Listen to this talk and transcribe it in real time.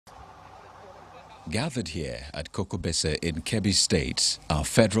Gathered here at Kokobese in Kebbi State are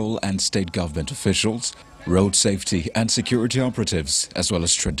federal and state government officials, road safety and security operatives, as well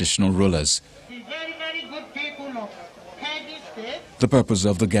as traditional rulers. Very good people of Kebbi State. The purpose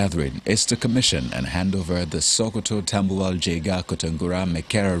of the gathering is to commission and hand over the Sokoto-Tambuwal Jega Kotangura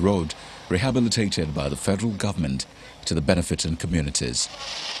Mekera Road, rehabilitated by the federal government, to the benefiting communities.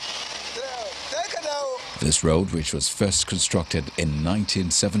 This road, which was first constructed in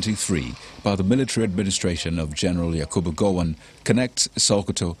 1973 by the military administration of General Yakubu Gowon, connects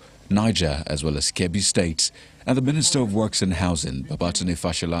Sokoto, Niger, as well as Kebbi State. And the Minister of Works and Housing, Babatuni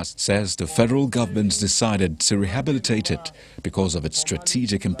Fashola, says the federal government decided to rehabilitate it because of its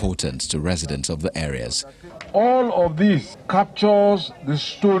strategic importance to residents of the areas. All of this captures the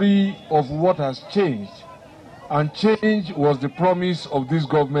story of what has changed, and change was the promise of this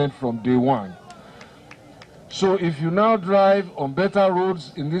government from day one. So if you now drive on better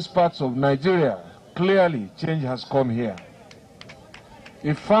roads in these parts of Nigeria, clearly change has come here.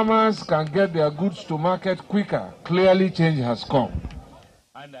 If farmers can get their goods to market quicker, clearly change has come.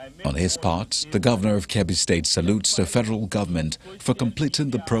 On his part, the governor of Kebbi State salutes the federal government for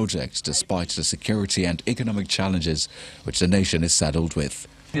completing the project despite the security and economic challenges which the nation is saddled with.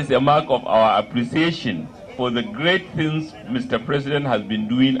 It is a mark of our appreciation for the great things Mr. President has been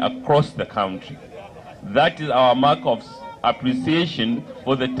doing across the country. That is our mark of appreciation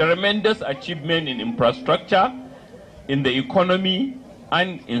for the tremendous achievement in infrastructure, in the economy,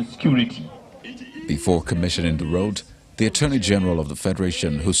 and in security. Before commissioning the road, the Attorney General of the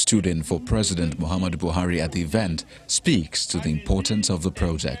Federation, who stood in for President Muhammadu Buhari at the event, speaks to the importance of the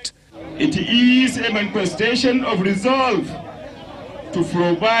project. It is a manifestation of resolve to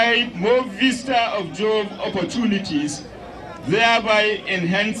provide more vista of job opportunities, thereby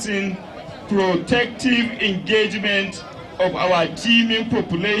enhancing protective engagement of our teeming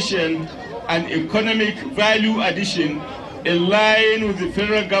population and economic value addition in line with the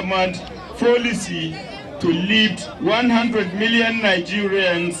federal government policy to lift 100 million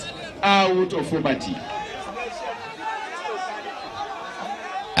Nigerians out of poverty.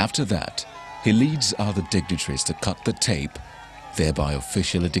 After that, he leads other dignitaries to cut the tape, thereby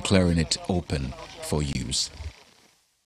officially declaring it open for use.